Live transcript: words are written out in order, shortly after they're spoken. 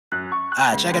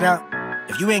Alright, check it out.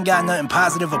 If you ain't got nothing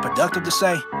positive or productive to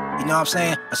say, you know what I'm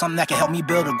saying, or something that can help me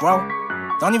build or grow,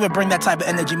 don't even bring that type of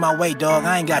energy my way, dog.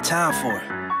 I ain't got time for it.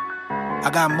 I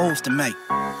got moves to make.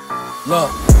 Look,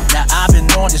 now I've been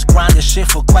on this grinding shit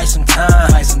for quite some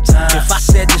time. If I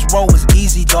said this road was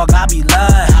easy, dog, I'd be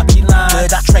lying.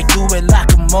 But I trade through it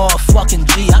like a motherfucking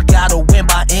G. I gotta win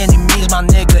by any means, my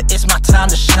nigga. It's my time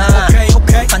to shine.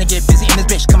 Okay. Trying to get busy in this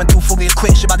bitch, coming through fully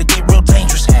equipped. Shit about to get real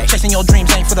dangerous. Chasing your dreams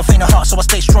ain't for the faint of heart, so I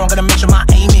stay strong. Gotta make sure my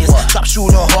aim is drop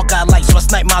shooter, Hawkeye light, so I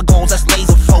snipe my goals. That's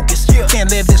laser focus. Can't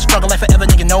live this struggle life forever,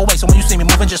 nigga. No way. So when you see me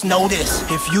moving, just know this: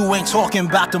 if you ain't talking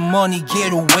about the money,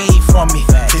 get away from me.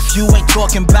 If you ain't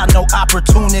talking about no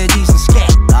opportunities and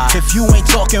scat, if you ain't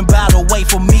talking about a way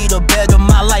for me to better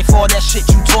my life, all that shit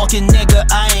you talking, nigga,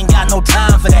 I ain't got no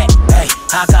time for that. Hey,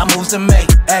 I got moves to make.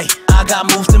 Hey, I got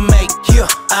moves to make. Yeah,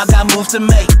 I got moves to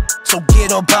make. So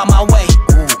get up out my way.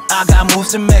 I got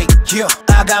moves to make. Yeah,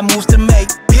 I got moves to make.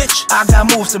 Bitch, I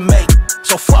got moves to make.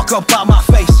 So fuck up out my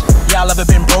face. Y'all ever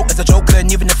been broke as a joke?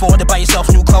 Couldn't even afford to buy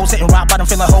yourself new clothes. Hitting rock bottom,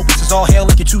 feeling hopeless. It's all hell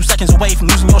like you're 2 seconds away from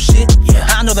losing your shit. Yeah,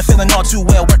 I know the feeling all too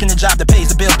well. Working a job that pays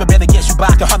the bills, but barely gets you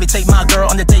by. Can hardly take my girl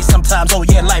on the date sometimes. Oh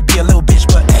yeah, life be a little bitch,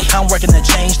 but hey, I'm working to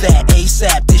change that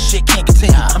ASAP. This shit can't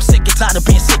continue. I'm sick and tired of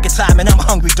being sick of time, and I'm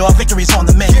hungry, dog. Victory's on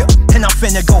the menu, and I'm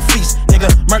finna go feast, nigga.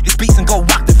 Murk these beats and go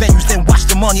rock the venues, then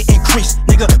watch the money increase,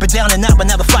 nigga. Been down and out, but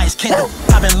now the fire's kindled.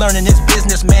 I've been learning this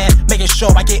business, man, making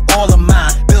sure I get all of mine.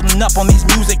 Building up on these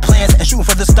music plans and shooting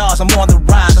for the stars. I'm on the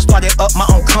rise. I started up my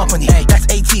own company. Hey, that's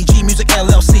ATG Music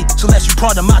LLC. So unless you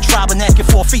part of my tribe and asking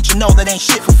for a feature, know that ain't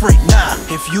shit for free. Nah,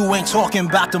 if you ain't talking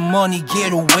about the money,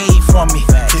 get away from me.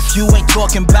 If you ain't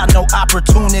talking about no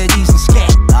opportunities and scat,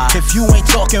 if you ain't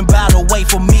talking about a way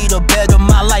for me to better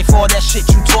my life, all that shit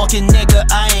you talking, nigga,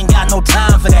 I ain't got no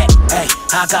time for that. Hey,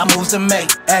 I got moves to make.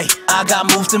 Hey, I got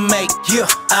moves to make. Yeah,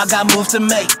 I got moves to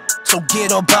make. So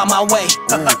get up out my way.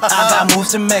 I got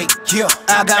moves to make. Yeah,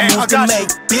 I got moves to make.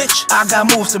 Bitch, I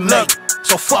got moves to make.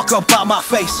 So fuck up out my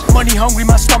face. Money hungry,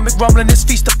 my stomach rumbling. This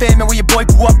feast of famine where your boy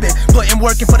grew up in. Putting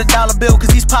working for the dollar bill, cause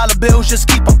these pile of bills just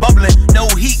keep on bubbling. No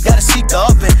heat, gotta seek the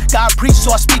oven. God preached,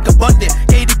 so I speak abundant.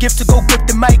 Gave the gift to go grip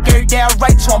the mic every day I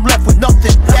write, so I'm left with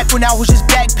nothing. Back when I was just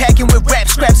backpacking with rap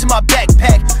scraps in my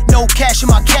backpack. No cash in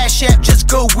my cash app, just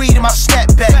good weed in my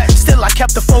snapback. Still I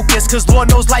kept the focus, cause Lord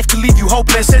knows life can leave you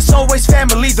hopeless. It's always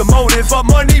family the motive, but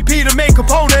money be the main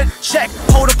component. Check,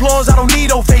 hold applause, I don't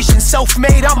need ovation.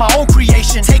 Self-made, I'm my own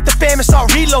creation. Take the fam and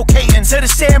start relocating to the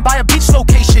sand by a beach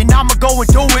location. I'ma go and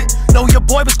do it. Know your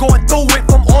boy was going through it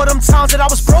from all them times that I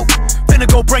was broke. Finna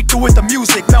go break through with the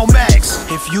music, Mel MAG.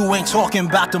 If you ain't talking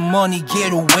about the money,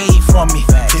 get away from me.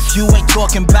 If you ain't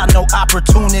talking about no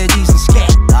opportunities and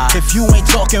scat, if you ain't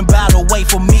talking about a way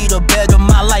for me to better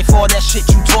my life, all that shit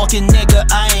you talking, nigga,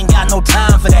 I ain't got no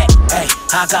time for that. Hey,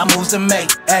 I got moves to make.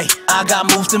 Hey, I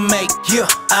got moves to make. Yeah,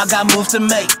 I got moves to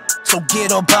make. So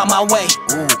get up out my way.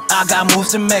 I got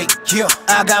moves to make. Yeah,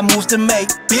 I got moves to make.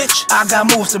 Bitch, I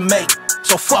got moves to make.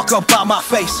 So fuck up out my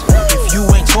face. If you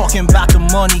ain't talking about the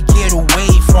money, get away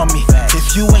from me.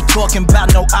 If you ain't talking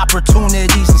about no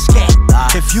opportunities and scat,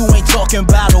 if you ain't talking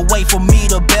about a way for me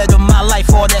to better my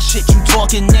life, all that shit you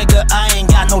talking, nigga, I ain't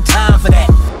got no time for that.